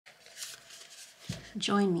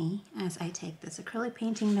join me as I take this acrylic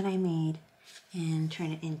painting that I made and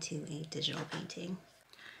turn it into a digital painting.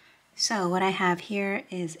 So what I have here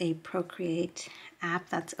is a Procreate app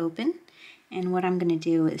that's open, and what I'm going to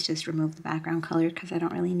do is just remove the background color because I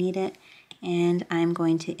don't really need it, and I'm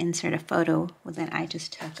going to insert a photo that I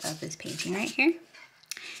just took of this painting right here,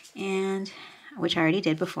 and which I already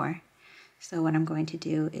did before. So what I'm going to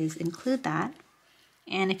do is include that,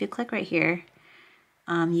 and if you click right here,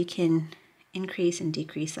 you can increase and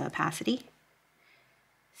decrease the opacity.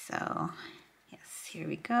 So yes, here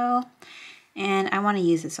we go. And I want to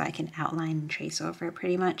use it so I can outline and trace over it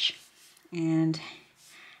pretty much. And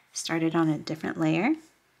start it on a different layer.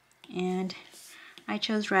 And I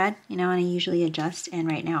chose red, and I usually adjust.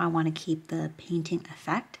 And right now I want to keep the painting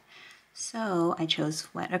effect. So I chose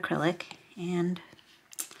wet acrylic. And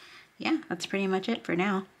yeah, that's pretty much it for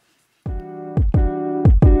now.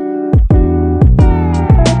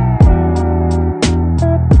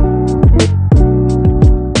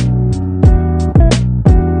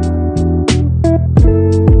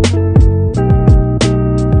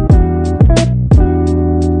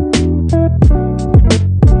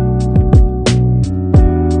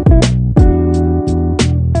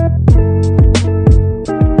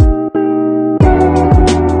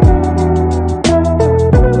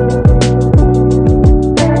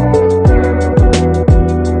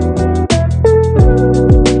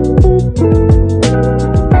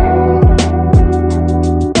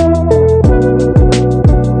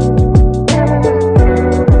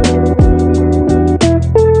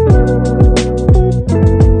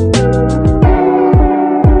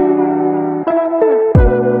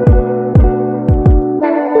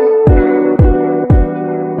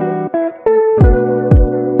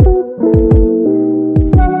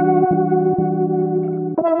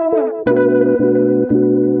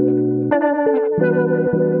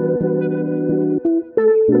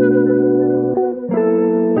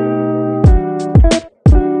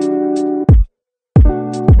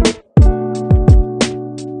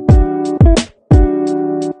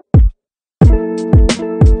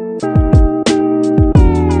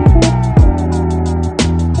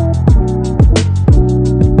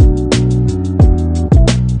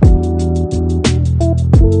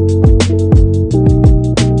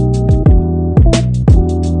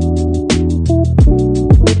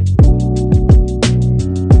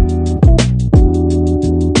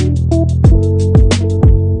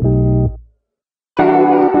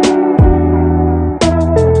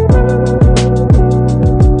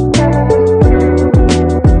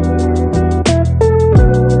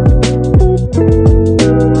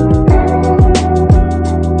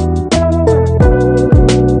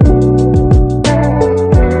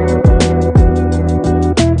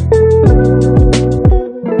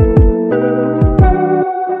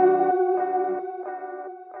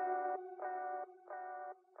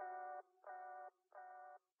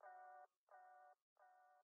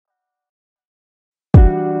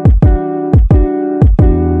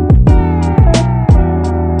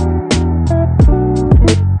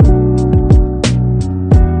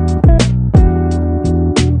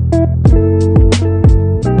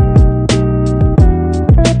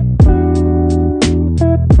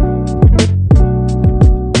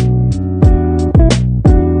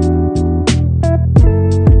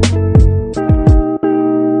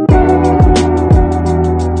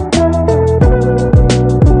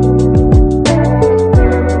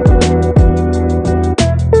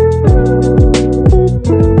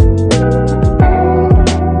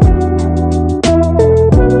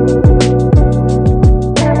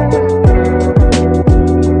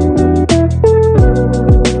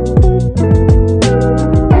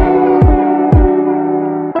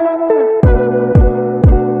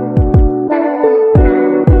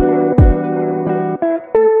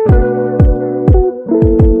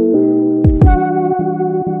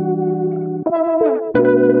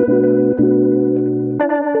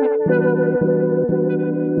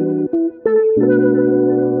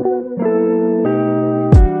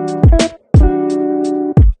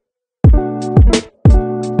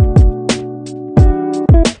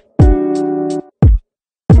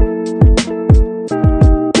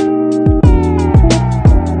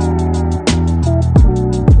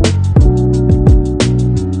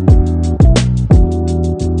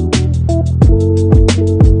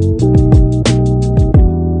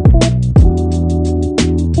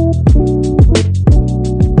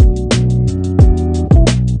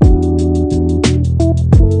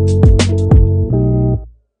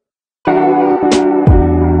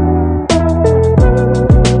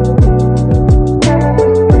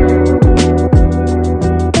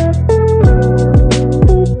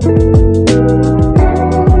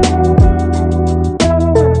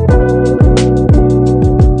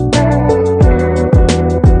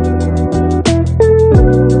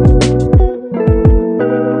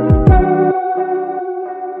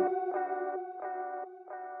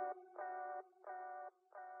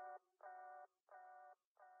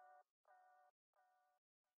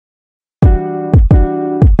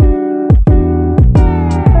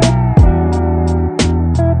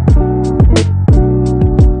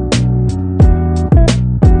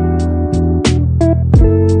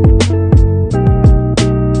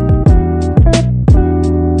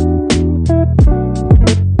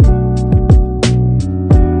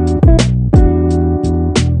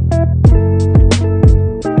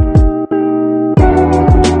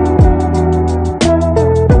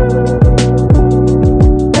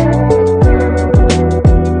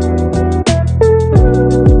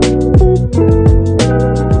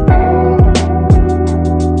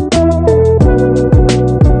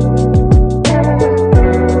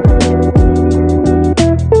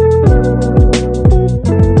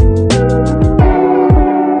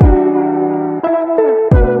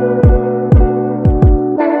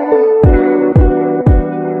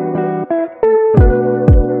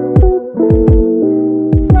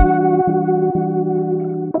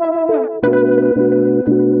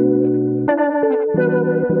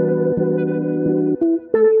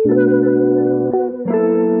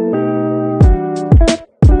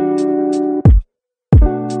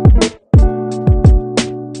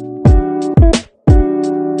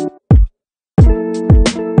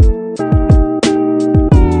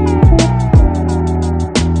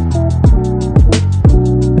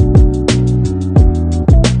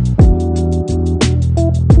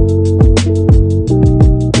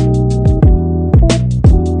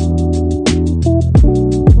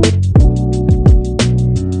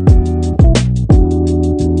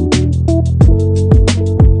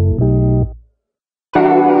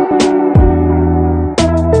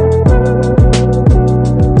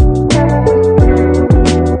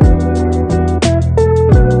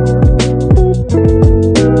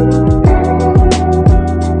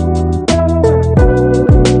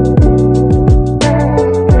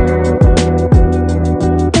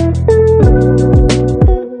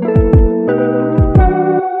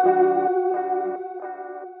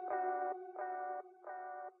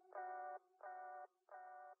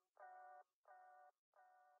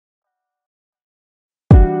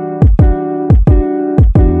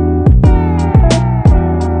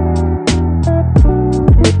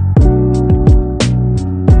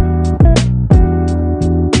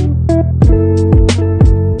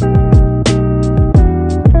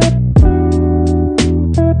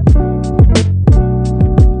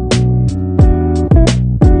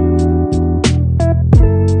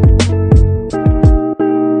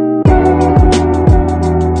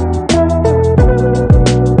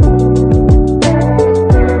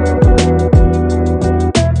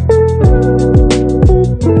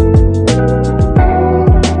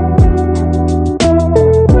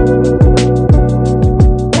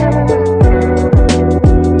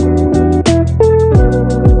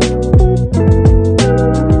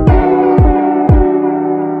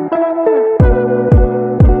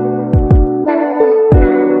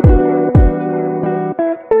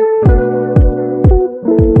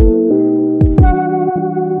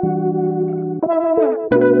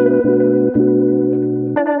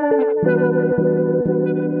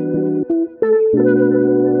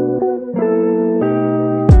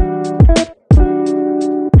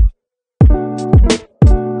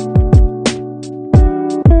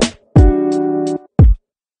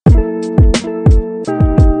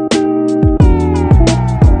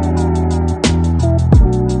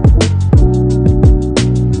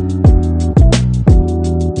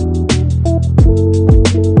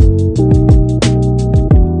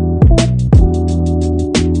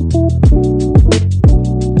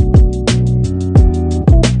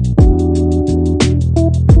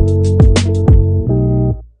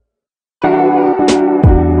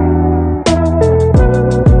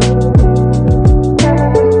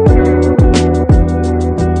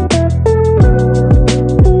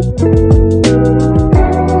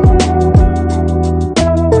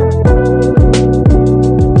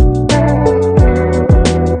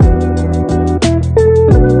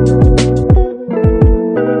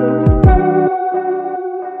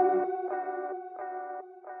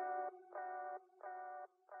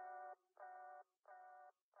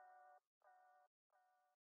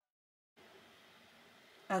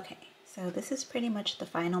 Okay, so this is pretty much the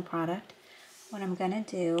final product. What I'm gonna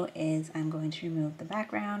do is I'm going to remove the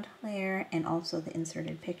background layer and also the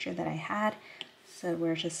inserted picture that I had. So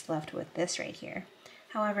we're just left with this right here.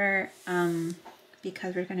 However,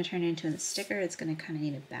 because we're gonna turn it into a sticker, it's gonna kind of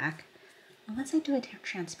need a back. Unless I do it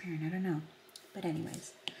transparent, I don't know. But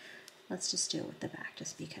anyways, let's just do it with the back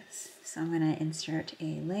just because. So I'm gonna insert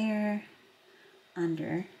a layer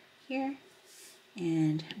under here.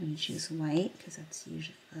 And I'm going to choose white because that's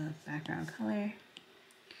usually the background color.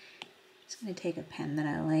 Just going to take a pen that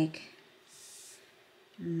I like,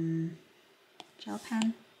 gel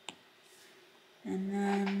pen, and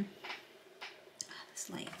then this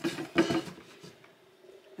light.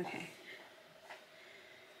 Okay.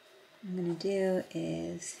 What I'm going to do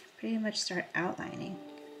is pretty much start outlining.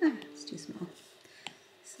 It's too small.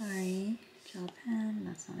 Sorry, gel pen,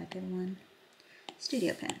 that's not a good one.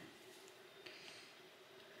 Studio pen.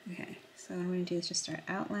 Okay, so what I'm going to do is just start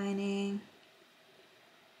outlining,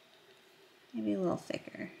 maybe a little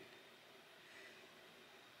thicker.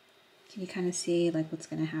 Can you kind of see like what's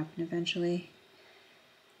going to happen eventually?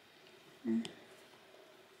 And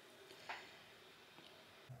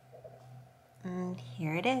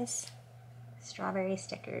here it is, strawberry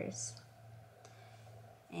stickers.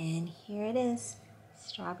 And here it is,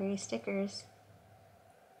 strawberry stickers.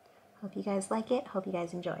 Hope you guys like it, hope you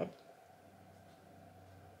guys enjoyed.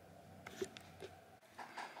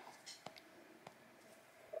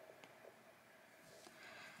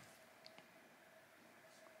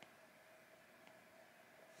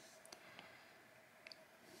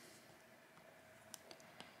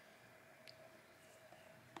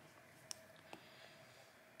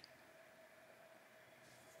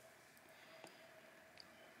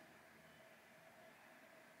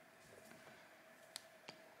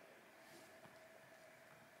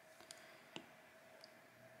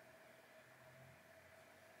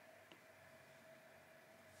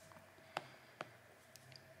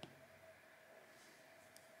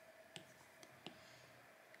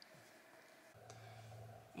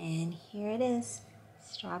 And here it is,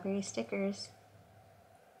 strawberry stickers.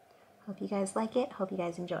 Hope you guys like it, hope you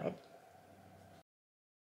guys enjoyed.